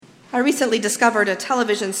I recently discovered a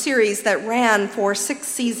television series that ran for 6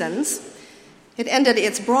 seasons. It ended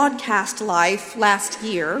its broadcast life last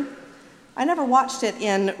year. I never watched it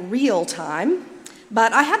in real time,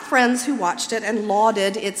 but I had friends who watched it and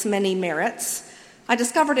lauded its many merits. I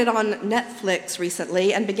discovered it on Netflix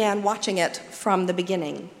recently and began watching it from the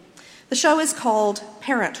beginning. The show is called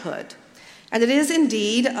Parenthood, and it is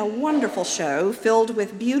indeed a wonderful show filled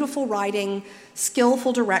with beautiful writing,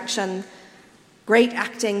 skillful direction, great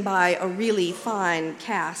acting by a really fine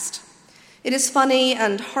cast. It is funny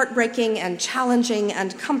and heartbreaking and challenging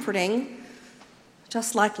and comforting,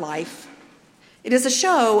 just like life. It is a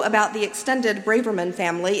show about the extended Braverman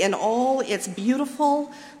family in all its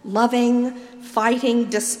beautiful, loving, fighting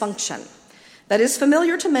dysfunction that is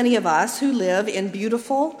familiar to many of us who live in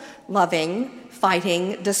beautiful, loving,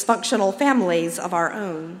 fighting, dysfunctional families of our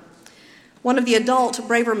own. One of the adult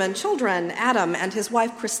Braverman children, Adam, and his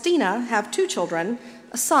wife Christina have 2 children,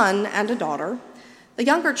 a son and a daughter. The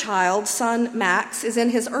younger child, son Max, is in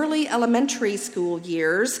his early elementary school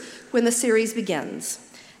years when the series begins,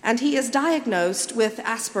 and he is diagnosed with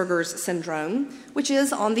Asperger's syndrome, which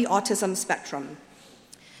is on the autism spectrum.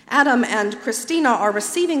 Adam and Christina are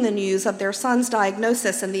receiving the news of their son's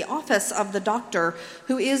diagnosis in the office of the doctor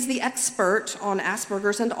who is the expert on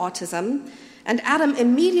Asperger's and autism, and Adam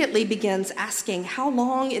immediately begins asking how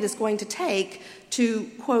long it is going to take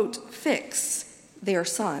to, quote, fix their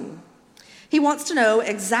son. He wants to know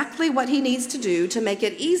exactly what he needs to do to make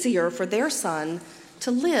it easier for their son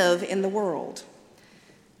to live in the world.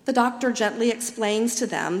 The doctor gently explains to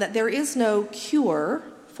them that there is no cure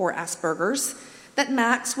for Asperger's, that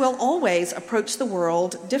Max will always approach the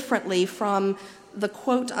world differently from the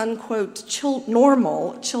quote-unquote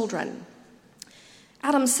normal children.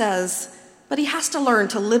 Adam says, but he has to learn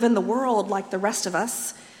to live in the world like the rest of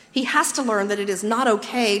us. He has to learn that it is not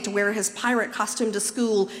okay to wear his pirate costume to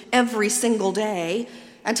school every single day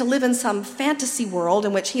and to live in some fantasy world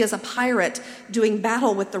in which he is a pirate doing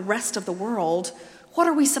battle with the rest of the world. What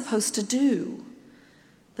are we supposed to do?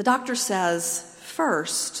 The doctor says,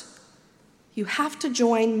 first, you have to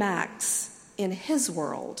join Max in his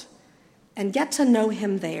world and get to know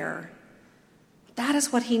him there. That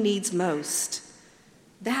is what he needs most.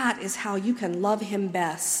 That is how you can love him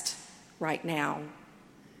best right now.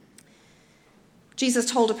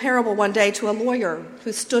 Jesus told a parable one day to a lawyer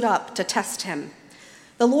who stood up to test him.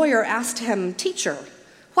 The lawyer asked him, "Teacher,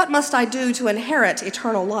 what must I do to inherit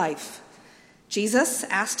eternal life?" Jesus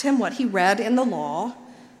asked him what he read in the law.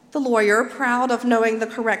 The lawyer, proud of knowing the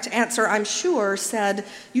correct answer, I'm sure, said,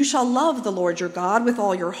 "You shall love the Lord your God with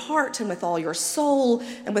all your heart and with all your soul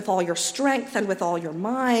and with all your strength and with all your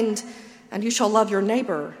mind, and you shall love your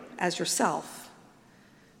neighbor as yourself."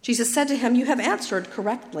 Jesus said to him, "You have answered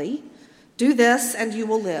correctly. Do this and you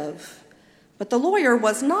will live." But the lawyer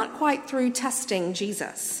was not quite through testing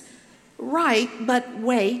Jesus. "Right, but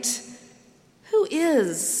wait. Who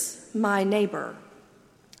is my neighbor?"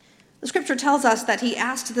 The scripture tells us that he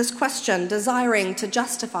asked this question desiring to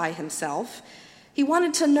justify himself. He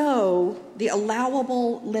wanted to know the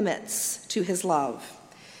allowable limits to his love.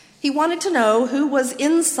 He wanted to know who was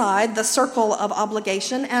inside the circle of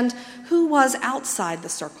obligation and who was outside the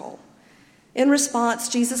circle. In response,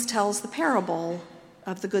 Jesus tells the parable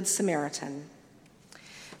of the Good Samaritan.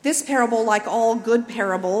 This parable, like all good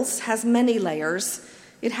parables, has many layers.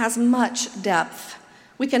 It has much depth.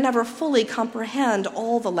 We can never fully comprehend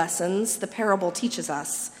all the lessons the parable teaches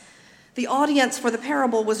us. The audience for the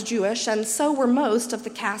parable was Jewish, and so were most of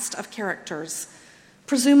the cast of characters.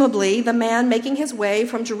 Presumably, the man making his way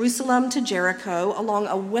from Jerusalem to Jericho along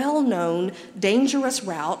a well-known, dangerous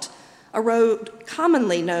route, a road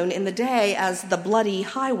commonly known in the day as the Bloody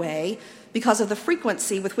Highway because of the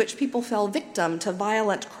frequency with which people fell victim to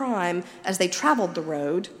violent crime as they traveled the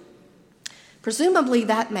road. Presumably,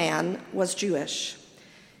 that man was Jewish.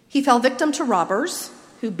 He fell victim to robbers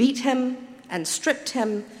who beat him and stripped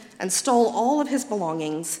him and stole all of his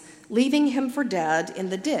belongings, leaving him for dead in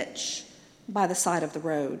the ditch by the side of the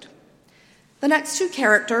road. The next 2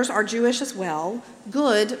 characters are Jewish as well,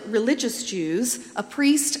 good religious Jews, a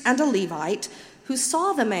priest and a Levite, who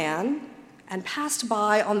saw the man and passed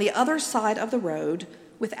by on the other side of the road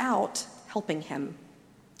without helping him.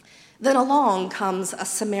 Then along comes a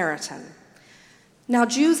Samaritan. Now,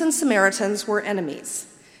 Jews and Samaritans were enemies.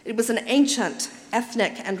 It was an ancient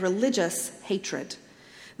ethnic and religious hatred.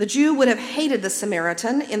 The Jew would have hated the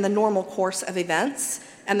Samaritan in the normal course of events,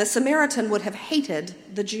 and the Samaritan would have hated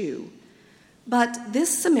the Jew. But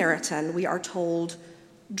this Samaritan, we are told,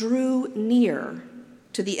 drew near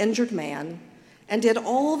to the injured man and did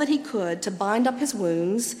all that he could to bind up his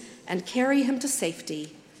wounds and carry him to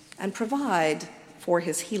safety and provide for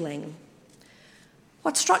his healing.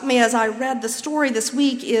 What struck me as I read the story this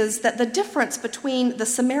week is that the difference between the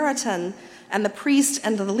Samaritan and the priest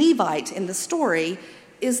and the Levite in the story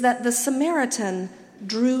is that the Samaritan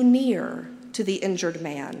drew near to the injured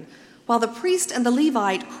man, while the priest and the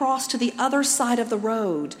Levite crossed to the other side of the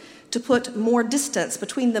road to put more distance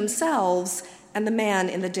between themselves and the man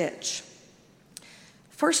in the ditch.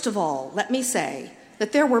 First of all, let me say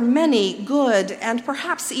that there were many good and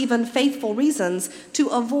perhaps even faithful reasons to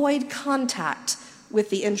avoid contact with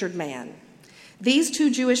the injured man. These two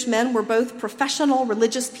Jewish men were both professional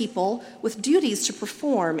religious people with duties to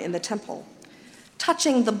perform in the temple.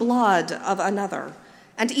 Touching the blood of another,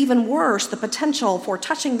 and even worse, the potential for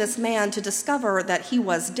touching this man to discover that he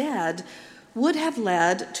was dead, would have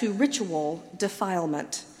led to ritual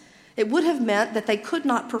defilement. It would have meant that they could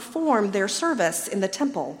not perform their service in the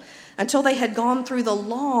temple until they had gone through the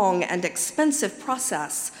long and expensive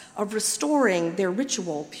process of restoring their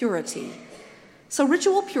ritual purity. So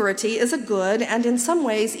ritual purity is a good and in some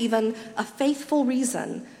ways even a faithful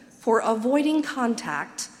reason for avoiding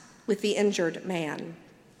contact with the injured man.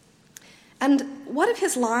 And what if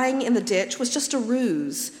his lying in the ditch was just a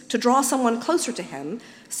ruse to draw someone closer to him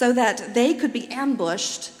so that they could be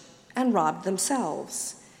ambushed and robbed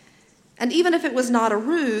themselves? And even if it was not a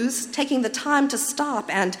ruse, taking the time to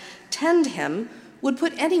stop and tend him would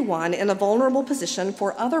put anyone in a vulnerable position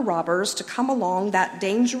for other robbers to come along that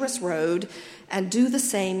dangerous road and do the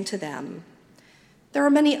same to them. There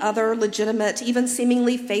are many other legitimate, even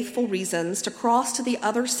seemingly faithful reasons to cross to the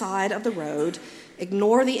other side of the road,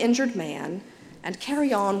 ignore the injured man, and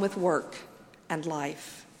carry on with work and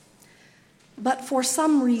life. But for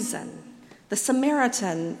some reason, the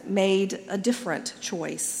Samaritan made a different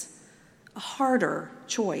choice, a harder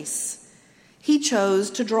choice. He chose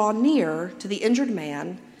to draw near to the injured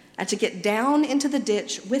man and to get down into the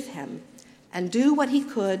ditch with him and do what he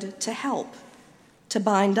could to help, to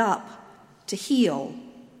bind up, to heal,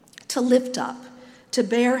 to lift up, to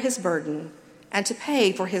bear his burden, and to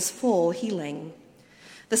pay for his full healing.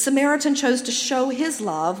 The Samaritan chose to show his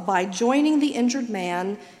love by joining the injured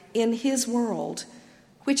man in his world,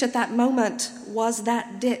 which at that moment was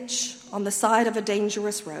that ditch on the side of a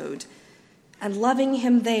dangerous road, and loving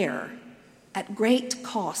him there at great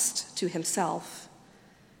cost to himself.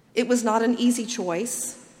 It was not an easy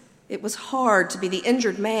choice. It was hard to be the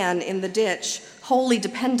injured man in the ditch, wholly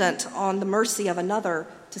dependent on the mercy of another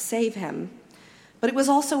to save him. But it was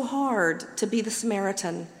also hard to be the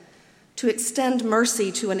Samaritan, to extend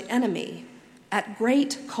mercy to an enemy at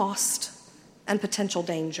great cost and potential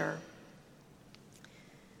danger.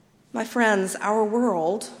 My friends, our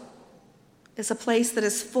world is a place that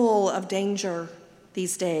is full of danger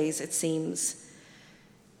these days, it seems.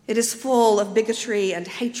 It is full of bigotry and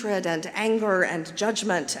hatred and anger and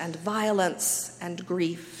judgment and violence and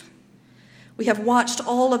grief. We have watched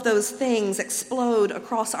all of those things explode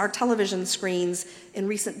across our television screens in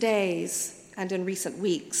recent days and in recent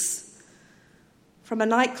weeks. From a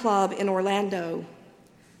nightclub in Orlando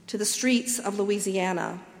to the streets of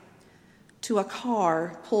Louisiana, to a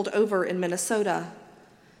car pulled over in Minnesota,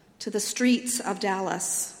 to the streets of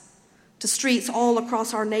Dallas, to streets all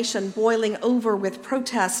across our nation boiling over with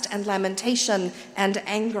protest and lamentation and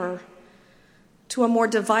anger, to a more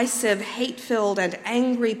divisive, hate-filled, and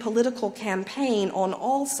angry political campaign on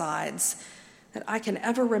all sides that I can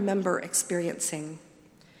ever remember experiencing,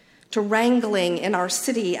 to wrangling in our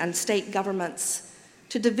city and state governments,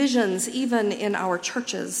 to divisions even in our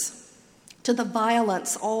churches, to the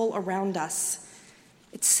violence all around us.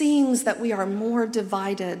 It seems that we are more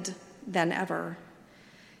divided than ever.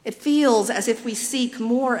 It feels as if we seek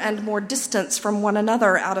more and more distance from one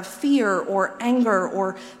another out of fear or anger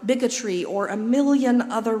or bigotry or a million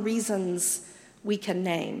other reasons we can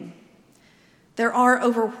name. There are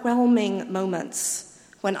overwhelming moments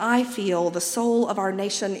when I feel the soul of our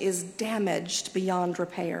nation is damaged beyond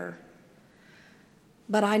repair.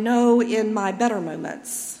 But I know in my better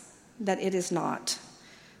moments that it is not,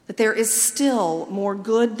 that there is still more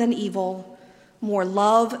good than evil, more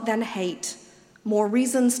love than hate, more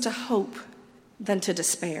reasons to hope than to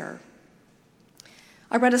despair.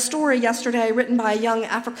 I read a story yesterday written by a young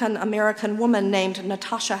African-American woman named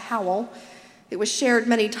Natasha Howell. It was shared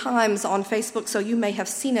many times on Facebook, so you may have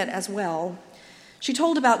seen it as well. She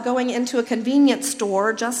told about going into a convenience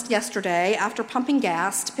store just yesterday after pumping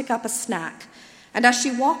gas to pick up a snack. And as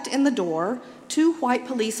she walked in the door, 2 white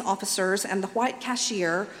police officers and the white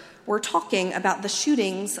cashier were talking about the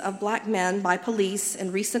shootings of black men by police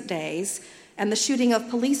in recent days and the shooting of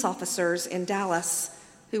police officers in Dallas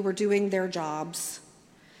who were doing their jobs.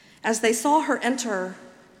 As they saw her enter,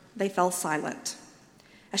 they fell silent.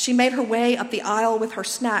 As she made her way up the aisle with her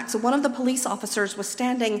snacks, one of the police officers was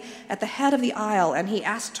standing at the head of the aisle, and he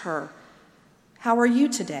asked her, "How are you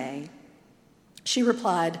today?" She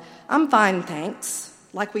replied, "I'm fine, thanks,"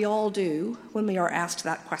 like we all do when we are asked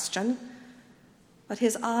that question. But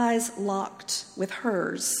his eyes locked with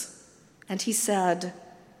hers, and he said,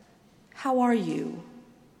 "How are you,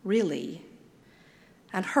 really?"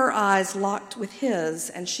 And her eyes locked with his,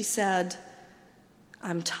 and she said,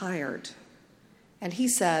 "I'm tired." And he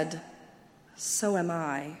said, "So am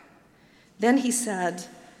I." Then he said,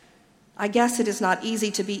 "I guess it is not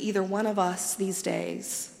easy to be either one of us these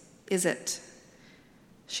days, is it?"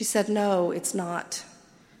 She said, "No, it's not."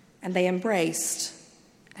 And they embraced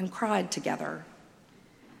and cried together.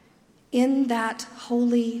 In that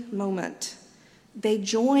holy moment, they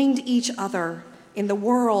joined each other in the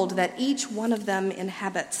world that each one of them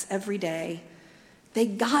inhabits every day. They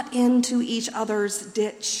got into each other's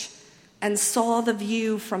ditch and saw the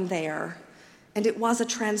view from there, and it was a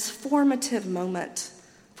transformative moment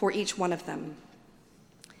for each one of them.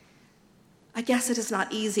 I guess it is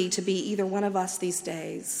not easy to be either one of us these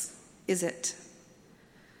days, is it?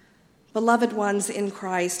 Beloved ones in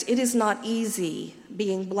Christ, it is not easy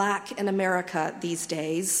being Black in America these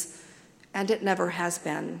days, and it never has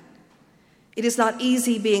been. It is not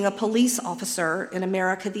easy being a police officer in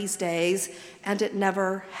America these days, and it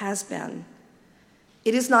never has been.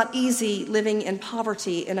 It is not easy living in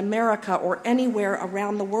poverty in America or anywhere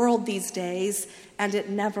around the world these days, and it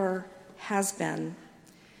never has been.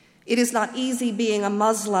 It is not easy being a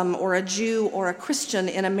Muslim or a Jew or a Christian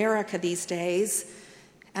in America these days,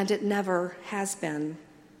 and it never has been.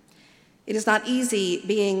 It is not easy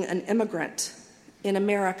being an immigrant in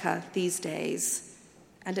America these days,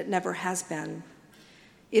 and it never has been.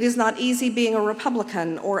 It is not easy being a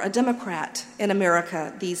Republican or a Democrat in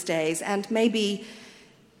America these days, and maybe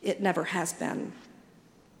it never has been.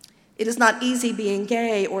 It is not easy being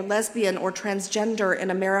gay or lesbian or transgender in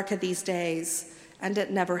America these days, and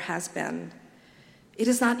it never has been. It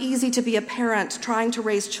is not easy to be a parent trying to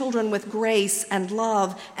raise children with grace and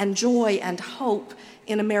love and joy and hope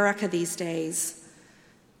in America these days,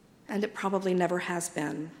 and it probably never has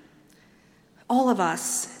been. All of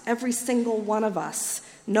us, every single one of us,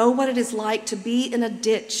 know what it is like to be in a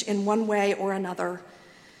ditch in one way or another.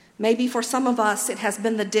 Maybe for some of us it has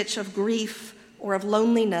been the ditch of grief or of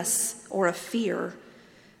loneliness or of fear.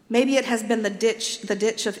 Maybe it has been the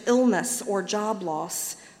ditch of illness or job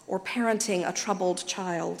loss or parenting a troubled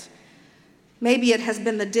child. Maybe it has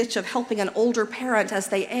been the ditch of helping an older parent as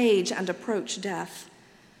they age and approach death.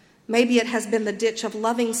 Maybe it has been the ditch of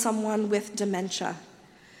loving someone with dementia.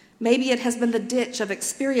 Maybe it has been the ditch of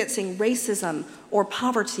experiencing racism or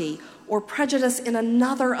poverty or prejudice in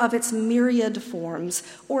another of its myriad forms,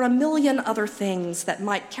 or a million other things that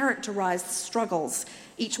might characterize the struggles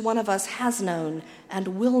each one of us has known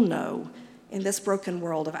and will know in this broken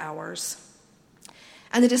world of ours.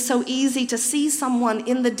 And it is so easy to see someone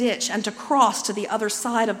in the ditch and to cross to the other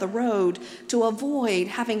side of the road to avoid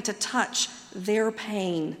having to touch their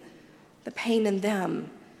pain, the pain in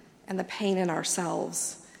them and the pain in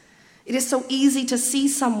ourselves. It is so easy to see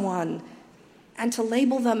someone and to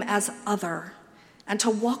label them as other, and to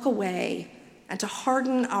walk away and to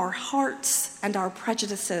harden our hearts and our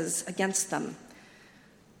prejudices against them.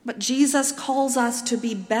 But Jesus calls us to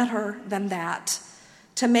be better than that,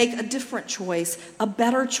 to make a different choice, a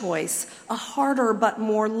better choice, a harder but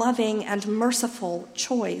more loving and merciful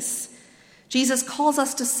choice. Jesus calls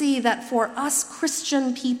us to see that for us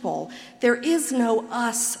Christian people, there is no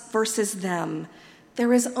us versus them.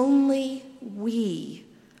 There is only we,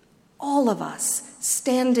 all of us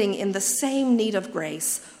standing in the same need of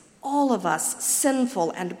grace, all of us sinful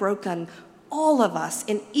and broken, all of us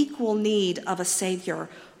in equal need of a Savior,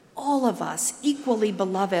 all of us equally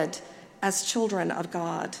beloved as children of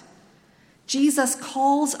God. Jesus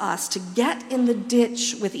calls us to get in the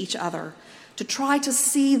ditch with each other, to try to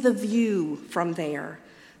see the view from there,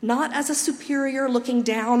 not as a superior looking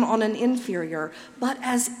down on an inferior, but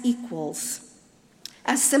as equals,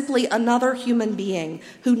 as simply another human being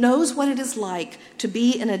who knows what it is like to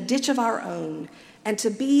be in a ditch of our own and to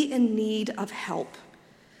be in need of help.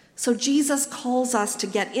 So Jesus calls us to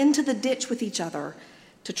get into the ditch with each other,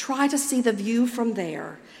 to try to see the view from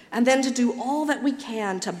there, and then to do all that we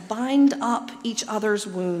can to bind up each other's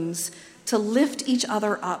wounds, to lift each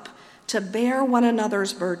other up, to bear one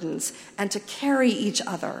another's burdens, and to carry each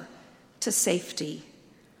other to safety.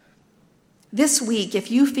 This week,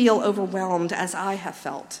 if you feel overwhelmed as I have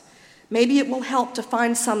felt, maybe it will help to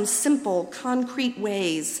find some simple, concrete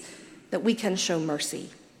ways that we can show mercy.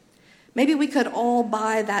 Maybe we could all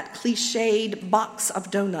buy that cliched box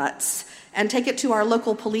of donuts and take it to our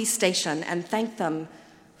local police station and thank them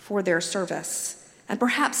for their service, and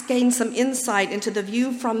perhaps gain some insight into the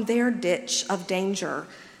view from their ditch of danger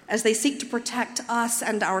as they seek to protect us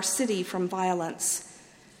and our city from violence.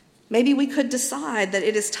 Maybe we could decide that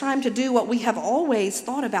it is time to do what we have always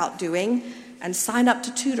thought about doing and sign up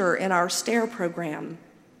to tutor in our STARE program,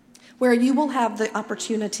 where you will have the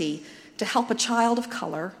opportunity to help a child of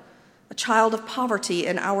color, a child of poverty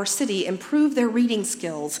in our city improve their reading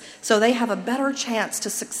skills so they have a better chance to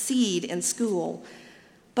succeed in school.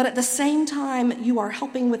 But at the same time you are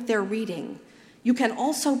helping with their reading, you can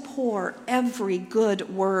also pour every good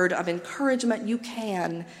word of encouragement you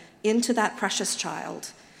can into that precious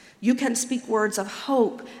child. You can speak words of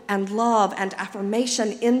hope and love and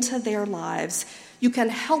affirmation into their lives. You can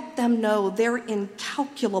help them know their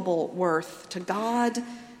incalculable worth to God,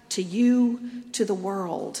 to you, to the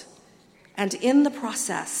world. And in the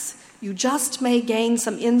process, you just may gain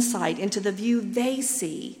some insight into the view they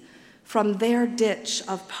see from their ditch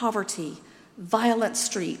of poverty, violent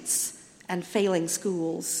streets, and failing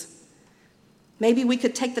schools. Maybe we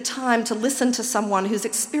could take the time to listen to someone whose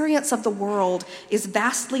experience of the world is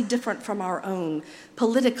vastly different from our own,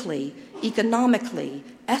 politically, economically,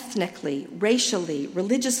 ethnically, racially,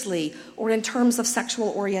 religiously, or in terms of sexual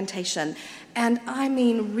orientation. And I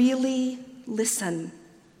mean really listen,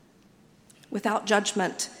 without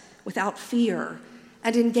judgment, without fear,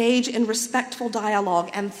 and engage in respectful dialogue.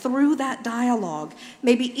 And through that dialogue,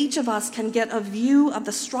 maybe each of us can get a view of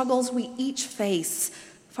the struggles we each face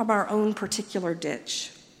from our own particular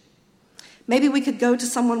ditch. Maybe we could go to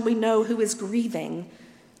someone we know who is grieving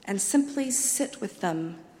and simply sit with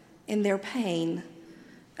them in their pain,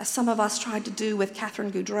 as some of us tried to do with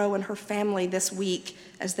Catherine Goudreau and her family this week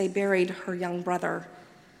as they buried her young brother.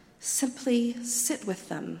 Simply sit with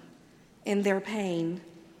them in their pain,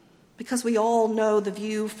 because we all know the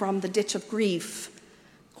view from the ditch of grief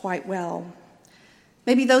quite well.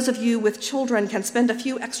 Maybe those of you with children can spend a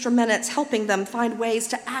few extra minutes helping them find ways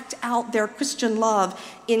to act out their Christian love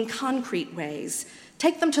in concrete ways.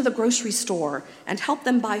 Take them to the grocery store and help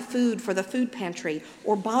them buy food for the food pantry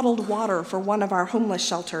or bottled water for one of our homeless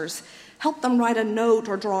shelters. Help them write a note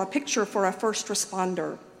or draw a picture for a first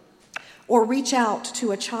responder. Or reach out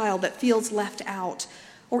to a child that feels left out.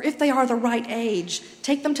 Or if they are the right age,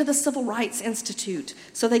 take them to the Civil Rights Institute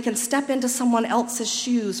so they can step into someone else's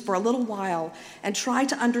shoes for a little while and try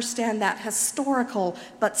to understand that historical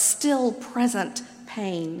but still present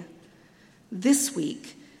pain. This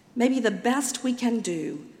week, maybe the best we can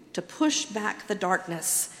do to push back the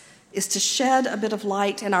darkness is to shed a bit of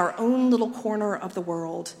light in our own little corner of the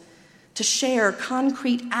world, to share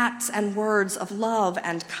concrete acts and words of love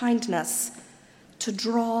and kindness, to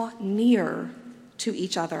draw near to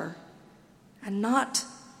each other, and not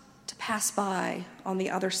to pass by on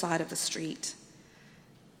the other side of the street.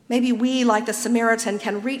 Maybe we, like the Samaritan,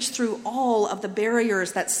 can reach through all of the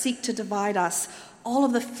barriers that seek to divide us, all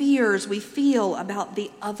of the fears we feel about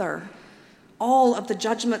the other, all of the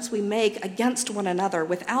judgments we make against one another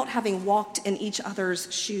without having walked in each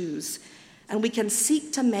other's shoes. And we can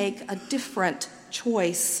seek to make a different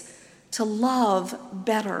choice, to love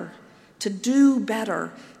better, to do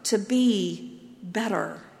better, to be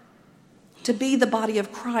better, to be the body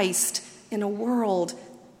of Christ in a world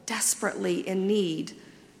desperately in need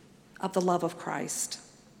of the love of Christ.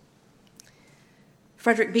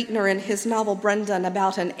 Frederick Buechner, in his novel Brendan,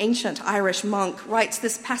 about an ancient Irish monk, writes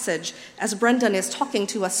this passage as Brendan is talking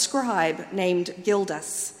to a scribe named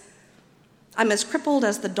Gildas. "I'm as crippled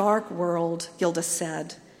as the dark world," Gildas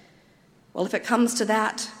said. "Well, if it comes to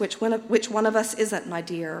that, which one of us isn't, my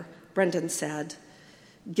dear?" Brendan said.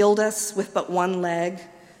 Gildas with but one leg,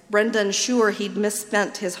 Brendan sure he'd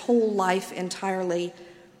misspent his whole life entirely,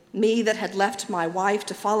 me that had left my wife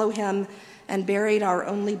to follow him and buried our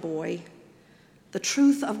only boy. The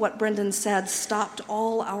truth of what Brendan said stopped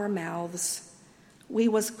all our mouths. We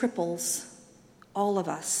was cripples, all of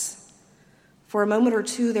us. For a moment or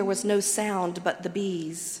two there was no sound but the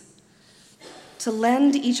bees. To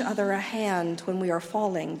lend each other a hand when we are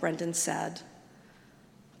falling, Brendan said.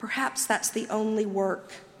 Perhaps that's the only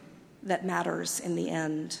work that matters in the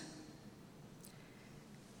end.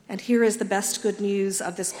 And here is the best good news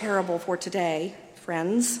of this parable for today,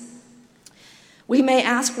 friends. We may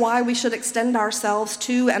ask why we should extend ourselves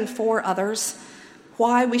to and for others,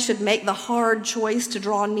 why we should make the hard choice to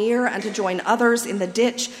draw near and to join others in the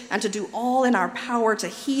ditch and to do all in our power to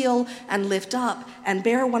heal and lift up and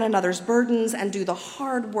bear one another's burdens and do the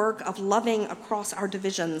hard work of loving across our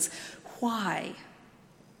divisions. Why?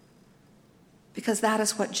 Because that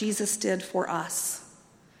is what Jesus did for us.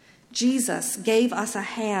 Jesus gave us a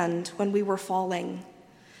hand when we were falling.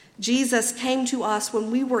 Jesus came to us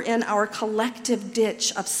when we were in our collective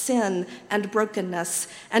ditch of sin and brokenness,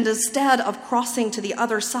 and instead of crossing to the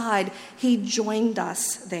other side, he joined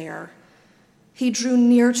us there. He drew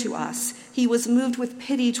near to us. He was moved with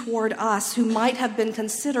pity toward us who might have been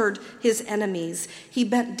considered his enemies. He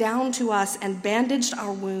bent down to us and bandaged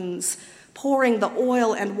our wounds, pouring the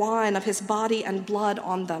oil and wine of his body and blood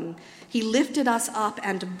on them. He lifted us up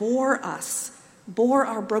and bore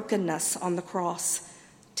our brokenness on the cross,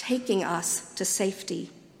 taking us to safety,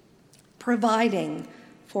 providing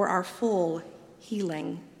for our full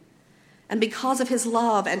healing. And because of his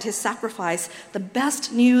love and his sacrifice, the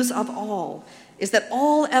best news of all is that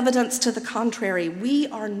all evidence to the contrary, we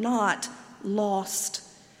are not lost.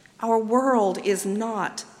 Our world is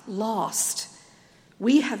not lost.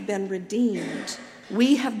 We have been redeemed.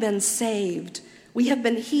 We have been saved. We have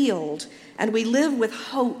been healed. And we live with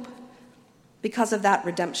hope because of that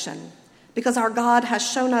redemption. Because our God has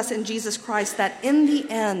shown us in Jesus Christ that in the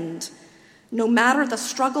end, no matter the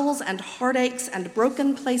struggles and heartaches and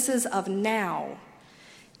broken places of now,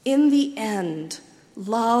 in the end,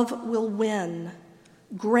 love will win,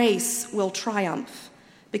 grace will triumph,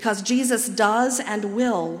 because Jesus does and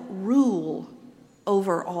will rule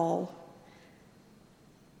over all.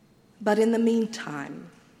 But in the meantime,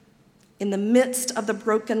 in the midst of the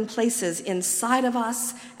broken places inside of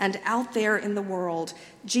us and out there in the world,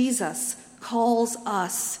 Jesus calls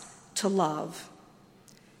us to love,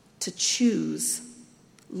 to choose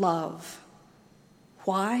love.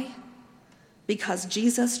 Why? Because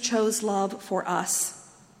Jesus chose love for us,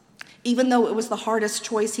 even though it was the hardest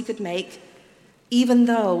choice he could make, even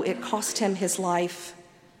though it cost him his life.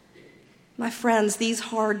 My friends, these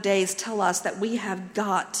hard days tell us that we have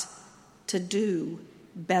got to do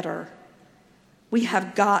better. We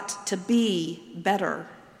have got to be better.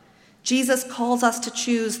 Jesus calls us to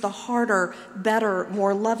choose the harder, better,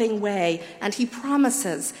 more loving way, and he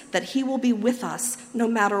promises that he will be with us no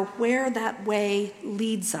matter where that way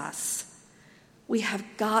leads us. We have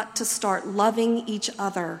got to start loving each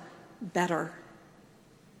other better.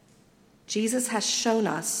 Jesus has shown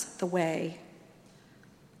us the way.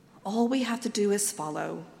 All we have to do is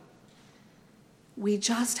follow. We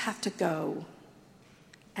just have to go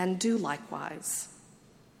and do likewise.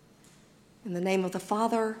 In the name of the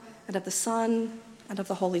Father, and of the Son, and of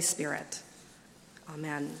the Holy Spirit.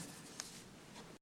 Amen.